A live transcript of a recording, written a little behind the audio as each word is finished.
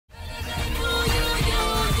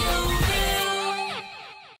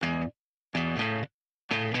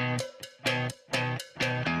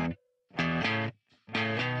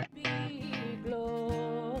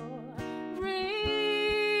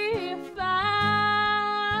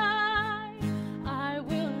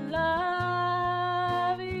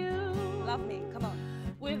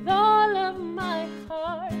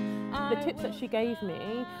she gave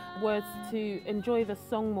me was to enjoy the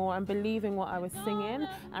song more and believe in what I was singing,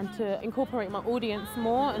 and to incorporate my audience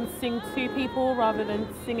more and sing to people rather than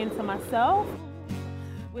singing to myself.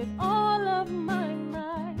 With all of my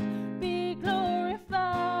might, be glorified.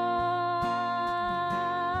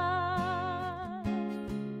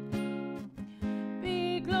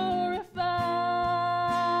 Be glorified,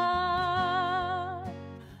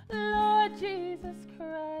 Lord Jesus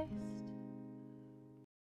Christ.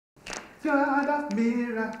 God of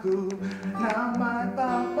miracle, now my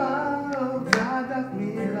Papa, oh God of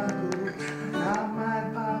miracle, now my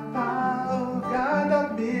Papa, oh God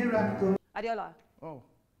of miracle. Adiola. Oh.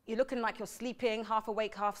 You're looking like you're sleeping, half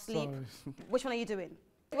awake, half asleep. Sorry. Which one are you doing?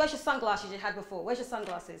 Where's your sunglasses you had before? Where's your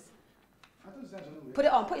sunglasses? I Put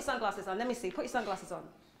it on, put your sunglasses on. Let me see, put your sunglasses on.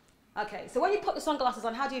 Okay, so when you put the sunglasses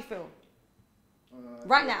on, how do you feel?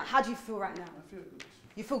 Right now, how do you feel right now? I feel good.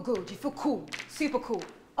 You feel good, you feel cool, super cool.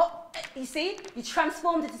 Oh, you see? You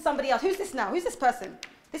transformed into somebody else. Who's this now? Who's this person?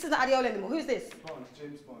 This is not Adiola anymore. Who's this? Bond,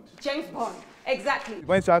 James Bond. James Bond, exactly.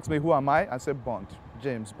 When she asked me who am I said Bond,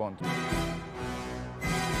 James Bond.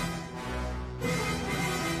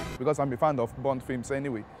 Because I'm a fan of Bond films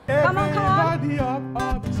anyway. Come on, come on.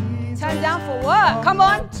 Up, Turn down for what? Come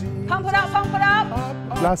on. Pump it up, pump it up.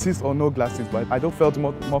 Glasses or no glasses, but I don't felt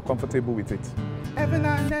more comfortable with it. How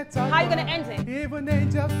are you going to end it?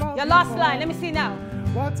 Your last line, let me see now.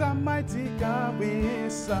 What a mighty God we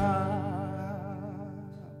serve.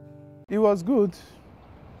 It was good,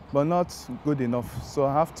 but not good enough. So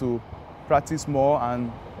I have to practice more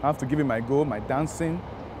and I have to give it my go, my dancing.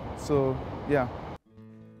 So, yeah.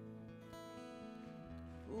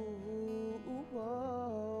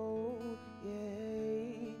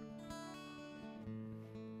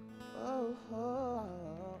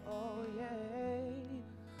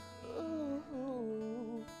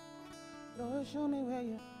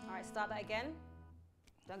 All right, start that again.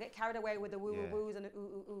 Don't get carried away with the woo-woo-woos and the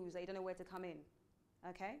ooh-ooh-oohs that you don't know where to come in.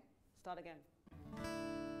 Okay? Start again.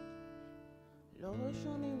 Lord,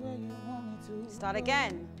 show me where you want me to Start go.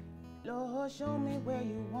 again. Lord, show me where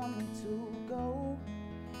you want me to go,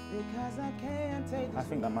 because I can't take I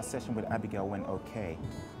think that my session with Abigail went okay.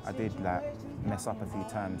 I did like mess up a few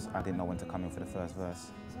times. I didn't know when to come in for the first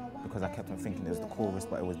verse because I kept on thinking it was the chorus,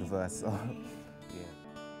 but it was the verse. So, yeah.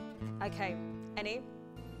 Okay, Ennis,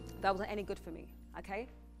 that wasn't any good for me, okay?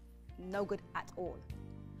 No good at all.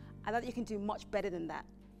 I know that you can do much better than that.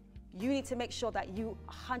 You need to make sure that you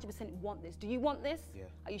 100% want this. Do you want this? Yeah.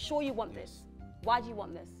 Are you sure you want this? Why do you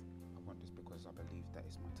want this? I want this because I believe that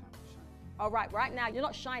it's my time to shine. All right, right now you're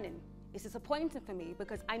not shining. It's disappointing for me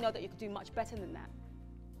because I know that you could do much better than that.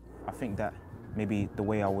 I think that maybe the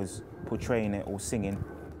way I was portraying it or singing,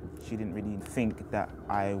 she didn't really think that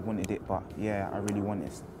I wanted it, but yeah, I really want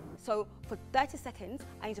it. So for 30 seconds,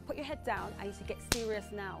 I need to put your head down. I need to get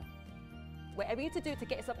serious now. Whatever you need to do to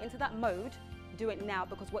get yourself into that mode, do it now,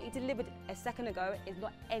 because what you delivered a second ago is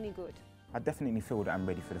not any good. I definitely feel that I'm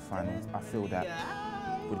ready for the finals. I feel that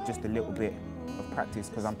with just a little bit of practice,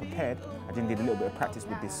 because I'm prepared, I did a little bit of practice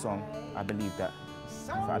with this song. I believe that, in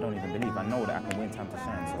fact, I don't even believe, I know that I can win Time to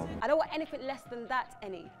Shine. So I don't want anything less than that,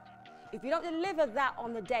 Ennis. If you don't deliver that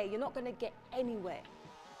on the day, you're not going to get anywhere.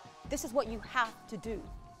 This is what you have to do.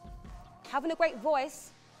 Having a great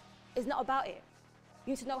voice is not about it.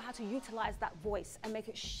 You need to know how to utilize that voice and make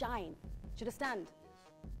it shine. Do you understand?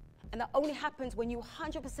 And that only happens when you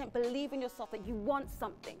 100% believe in yourself that you want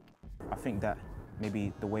something. I think that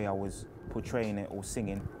maybe the way I was portraying it or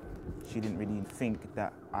singing, she didn't really think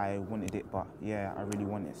that I wanted it, but yeah, I really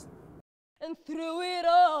want it. And through it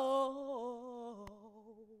all,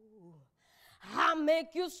 I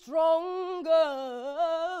make you stronger.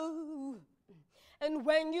 And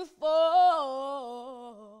when you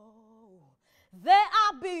fall, there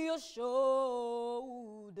I'll be your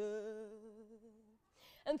shoulder.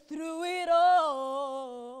 And through it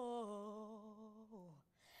all,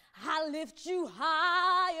 I lift you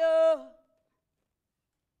higher.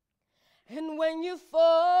 And when you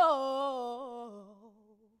fall,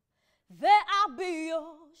 there I'll be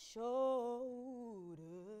your shoulder.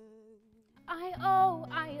 I owe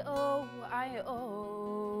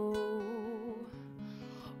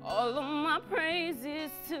all of my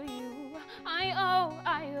praises to you. I owe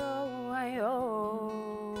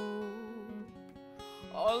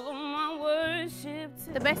all of my worship to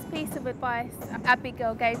you. The best piece of advice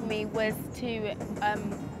Abigail gave me was to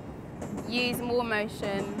use more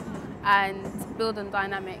emotion and build on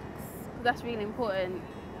dynamics. That's really important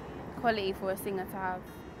quality for a singer to have.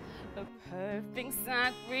 A perfect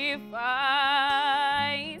sacrifice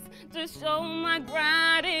to show my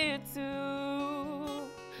gratitude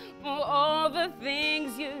for all the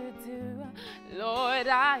things you do. Lord,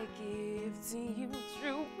 I give to you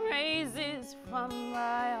true praises from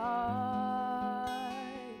my heart.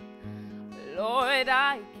 Lord,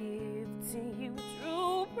 I give to you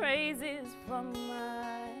true praises from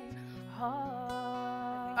my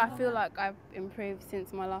heart. I feel like I've improved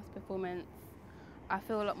since my last performance. I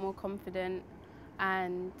feel a lot more confident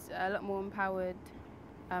and a lot more empowered.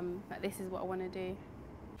 That this is what I want to do.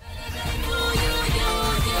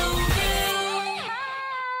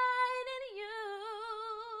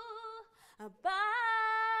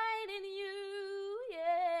 Abide in you,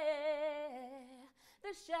 yeah.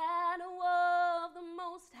 The shadow of the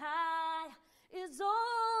Most High is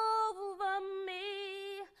over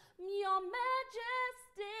me. Your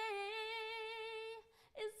majesty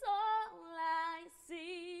is all I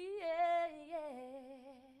see, yeah,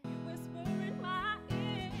 yeah. You whisper in my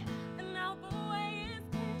ear, and now the way is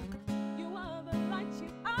clear. You are the light, you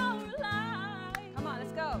are light. Come on,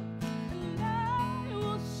 let's go. And I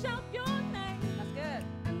will shout your name. That's good.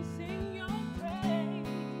 And sing your praise.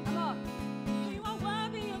 Come on. You are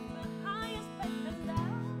worthy of the highest praise, and I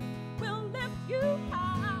will lift you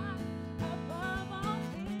high above all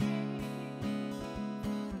things.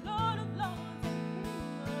 Lord of lords and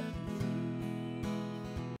King of kings.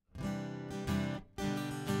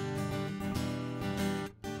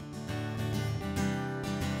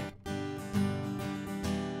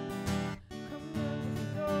 Come and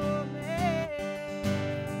restore me.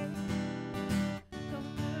 Come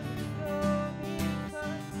and restore me,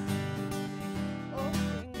 'cause all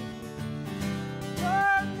things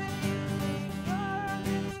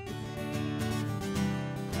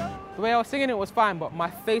The way I was singing it was fine, but my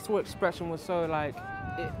facial expression was so like,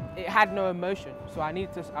 it had no emotion. So I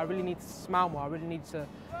really need to smile more, I really need to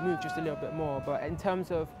move just a little bit more. But in terms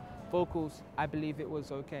of vocals, I believe it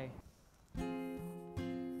was okay.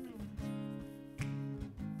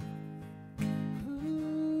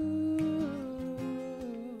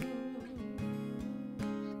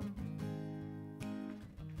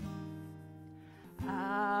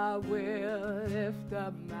 I will lift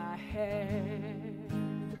up my head.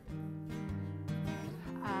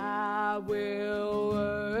 I will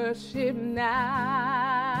worship now.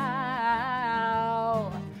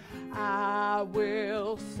 I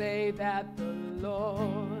will say that the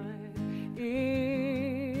Lord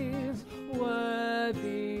is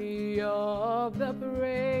worthy of the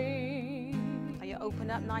praise. Are you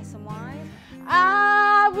open up nice and wide?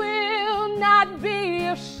 I will not be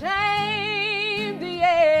ashamed,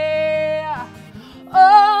 yeah,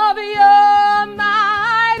 of your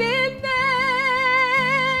mighty name.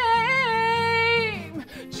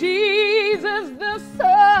 Jesus, the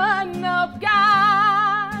Son of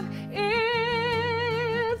God,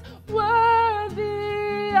 is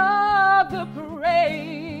worthy of the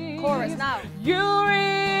praise. Chorus now. You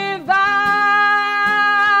revive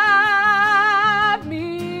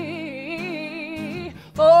me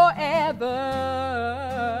forever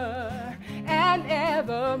and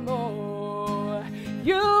evermore.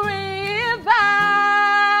 You revive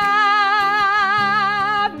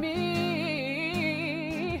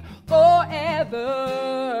me forever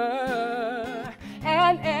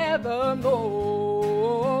and evermore.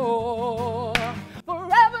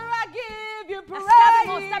 Forever I give you praise.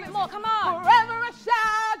 Stab it more, come on. Forever I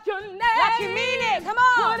shout your name. Like you mean it, come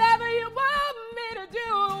on. Whatever you want me to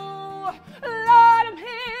do, Lord, I'm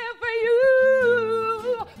here for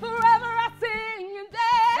you. Forever I sing and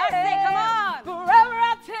dance. That's it, come on. Forever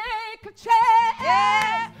I take a chance.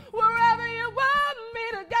 Yes. Wherever you want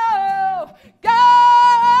me to go, go.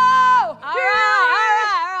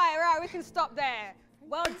 All right. We can stop there.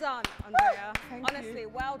 Well done, Andrea. Honestly,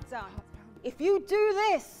 well done. If you do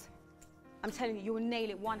this, I'm telling you, you will nail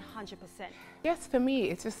it 100%. Yes, for me,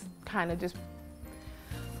 it's just kind of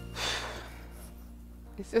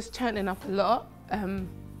it's just turning up a lot.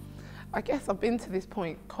 I guess I've been to this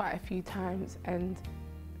point quite a few times and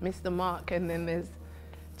missed the mark, and then there's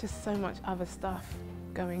just so much other stuff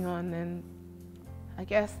going on, and I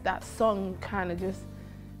guess that song kind of just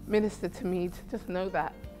ministered to me to just know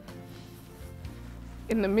that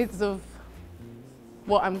in the midst of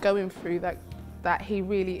what I'm going through, that he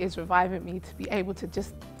really is reviving me to be able to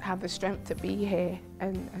just have the strength to be here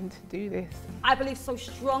and to do this. I believe so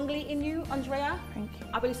strongly in you, Andrea. Thank you.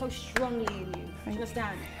 I believe so strongly in you. Do you Thank you.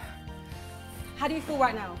 understand? How do you feel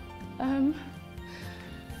right now?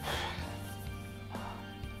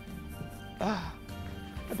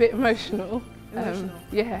 A bit emotional. Emotional?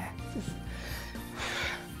 Yeah.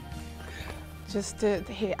 Just to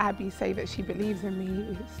hear Abby say that she believes in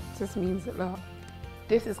me, it just means a lot.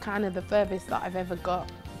 This is kind of the furthest that I've ever got,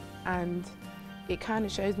 and it kind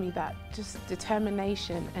of shows me that just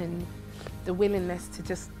determination and the willingness to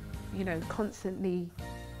just, you know, constantly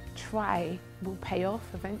try will pay off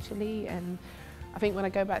eventually. And I think when I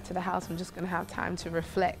go back to the house, I'm just going to have time to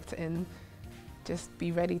reflect and just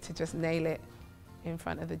be ready to just nail it in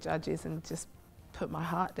front of the judges and just put my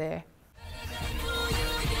heart there.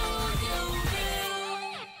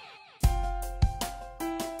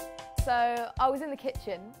 So I was in the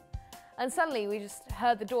kitchen and suddenly we just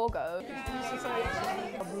heard the door go.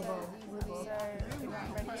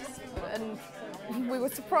 And we were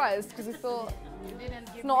surprised because we thought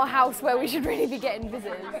it's not a house where we should really be getting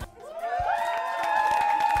visitors.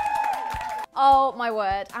 Oh my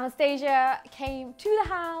word, Anastasia came to the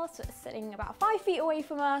house, sitting about 5 feet away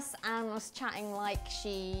from us and was chatting like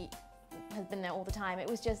she has been there all the time. It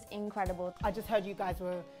was just incredible. I just heard you guys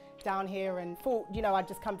were down here and thought, you know, I'd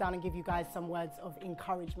just come down and give you guys some words of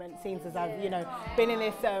encouragement. Seems as I've, you know, been in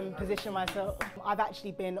this position myself. I've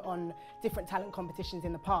actually been on different talent competitions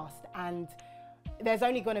in the past and there's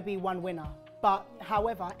only going to be one winner. But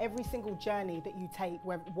however, every single journey that you take,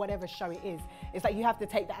 whatever show it is, it's like you have to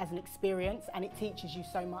take that as an experience and it teaches you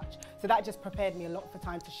so much. So that just prepared me a lot for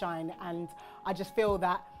Time2Shine, and I just feel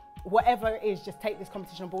that whatever it is, just take this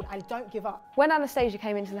competition on board and don't give up. When Anastasia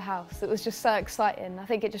came into the house, it was just so exciting. I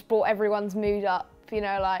think it just brought everyone's mood up, you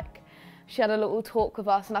know, like she had a little talk with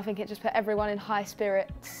us and I think it just put everyone in high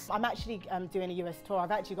spirits. I'm actually doing a US tour.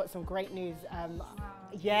 I've actually got some great news.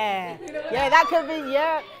 Yeah, that could be,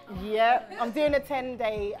 yeah. I'm doing a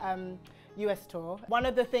 10-day US tour. One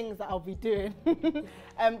of the things that I'll be doing,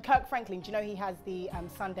 Kirk Franklin, do you know he has the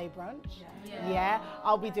Sunday brunch? Yeah.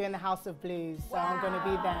 I'll be doing the House of Blues, so I'm going to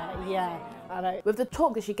be there, yeah. I know. With the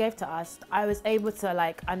talk that she gave to us, I was able to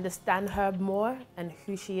like understand her more and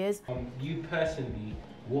who she is. You personally,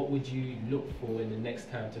 what would you look for in the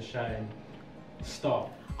next Time2Shine star?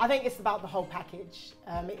 I think it's about the whole package.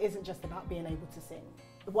 It isn't just about being able to sing.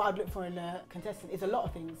 What I'd look for in a contestant is a lot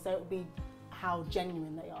of things. So it would be how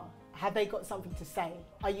genuine they are. Have they got something to say?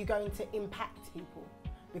 Are you going to impact people?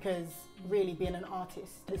 Because really being an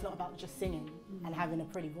artist, it's not about just singing and having a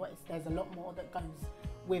pretty voice. There's a lot more that goes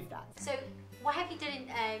with that. So what have you done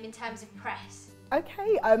in terms of press?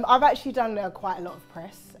 Okay, I've actually done quite a lot of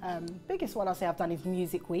press. Biggest one I'll say I've done is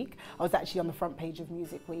Music Week. I was actually on the front page of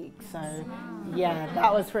Music Week, so yeah,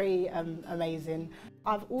 that was pretty amazing.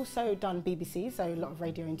 I've also done BBC, so a lot of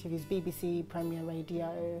radio interviews, BBC, Premier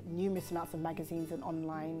Radio, numerous amounts of magazines and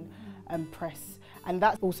online press. And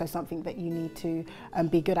that's also something that you need to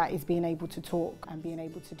be good at, is being able to talk and being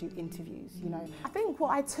able to do interviews, you know. I think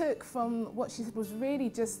what I took from what she said was really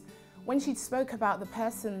just, when she spoke about the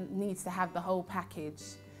person needs to have the whole package,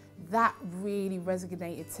 that really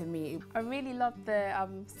resonated to me. I really loved the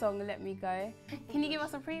song Let Me Go. Can you give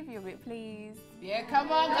us a preview of it, please? Yeah,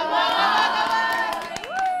 come on, come on!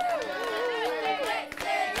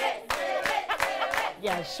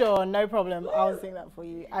 Yeah, sure, no problem. I'll sing that for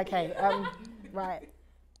you. Okay, right.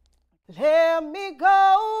 Let me go,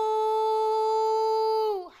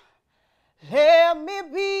 let me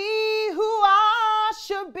be who I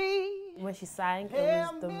should be. When she sang, it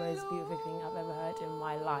was the most beautiful thing I've ever heard in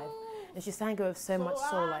my life. And she sang it with so much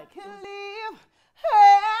soul, like. I can live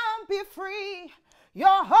and be free.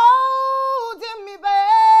 You're holding me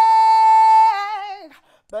back,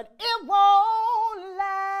 but it won't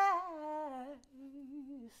last.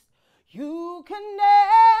 You can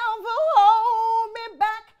never hold me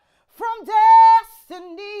back from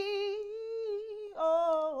destiny.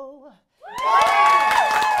 Oh.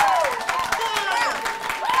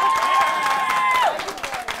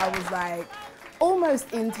 I was like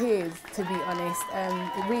almost in tears, to be honest.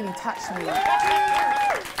 It really touched me.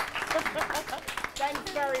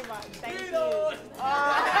 Thanks very much. Thank you.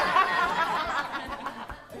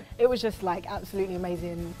 It was just like absolutely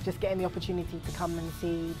amazing, just getting the opportunity to come and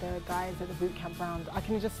see the guys at the boot camp round. I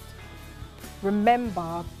can just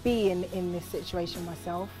remember being in this situation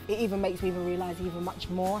myself. It even makes me even realise even much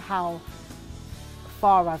more how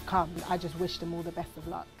far I've come. I just wish them all the best of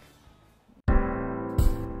luck.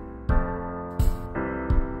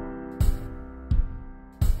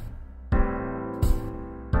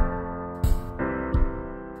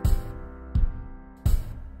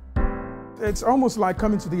 It's almost like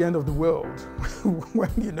coming to the end of the world when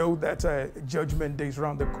you know that Judgment Day is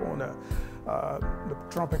around the corner. The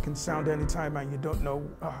trumpet can sound anytime and you don't know,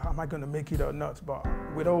 am I going to make it or not? But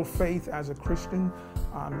with all faith as a Christian,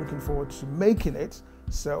 I'm looking forward to making it.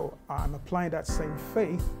 So I'm applying that same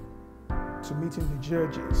faith to meeting the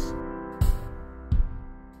judges.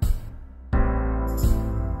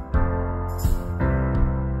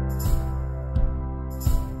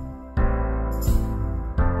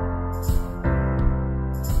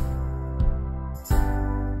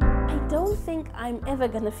 I'm ever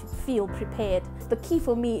going to feel prepared. The key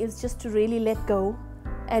for me is just to really let go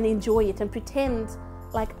and enjoy it and pretend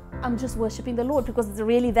like I'm just worshiping the Lord, because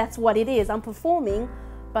really that's what it is. I'm performing,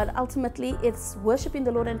 but ultimately it's worshiping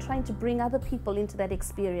the Lord and trying to bring other people into that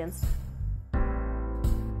experience.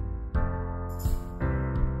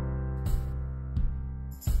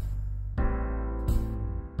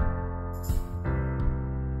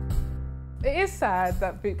 It is sad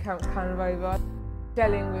that boot camp's kind of over.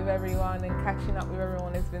 Gelling with everyone and catching up with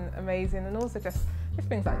everyone has been amazing, and also just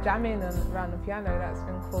things like jamming and around the piano, that's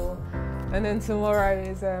been cool. And then tomorrow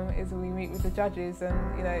is we meet with the judges,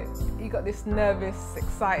 and you know, you got this nervous,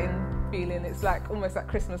 exciting feeling. It's like almost like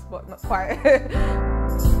Christmas, but not quite. I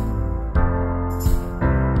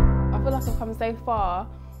feel like I've come so far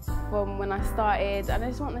from when I started, and I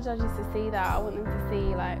just want the judges to see that. I want them to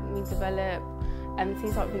see like me develop and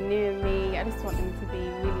see something new in me. I just want them to be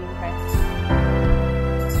really impressed.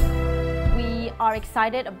 We are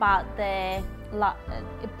excited about the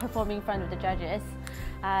performing in front of the judges.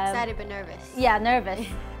 Excited but nervous. Yeah, nervous.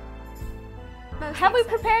 Have we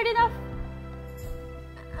prepared enough?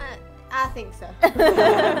 I think so.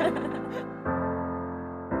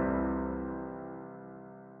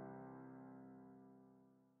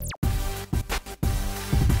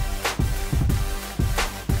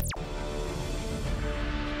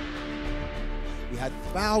 We had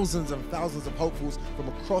thousands and thousands of hopefuls from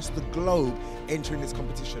across the globe entering this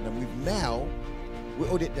competition, and we've now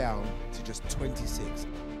whittled it down to just 26.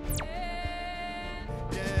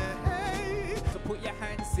 So put your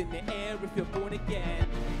hands in the air if you're born again.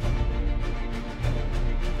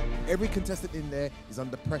 Every contestant in there is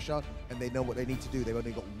under pressure, and they know what they need to do. They've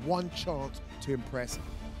only got one chance to impress.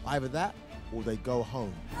 Either that or they go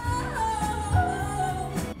home.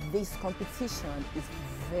 This competition is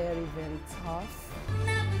very, very tough.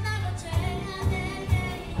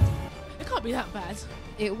 It can't be that bad.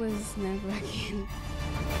 It was nerve-wracking.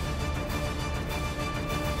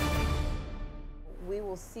 We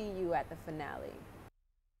will see you at the finale.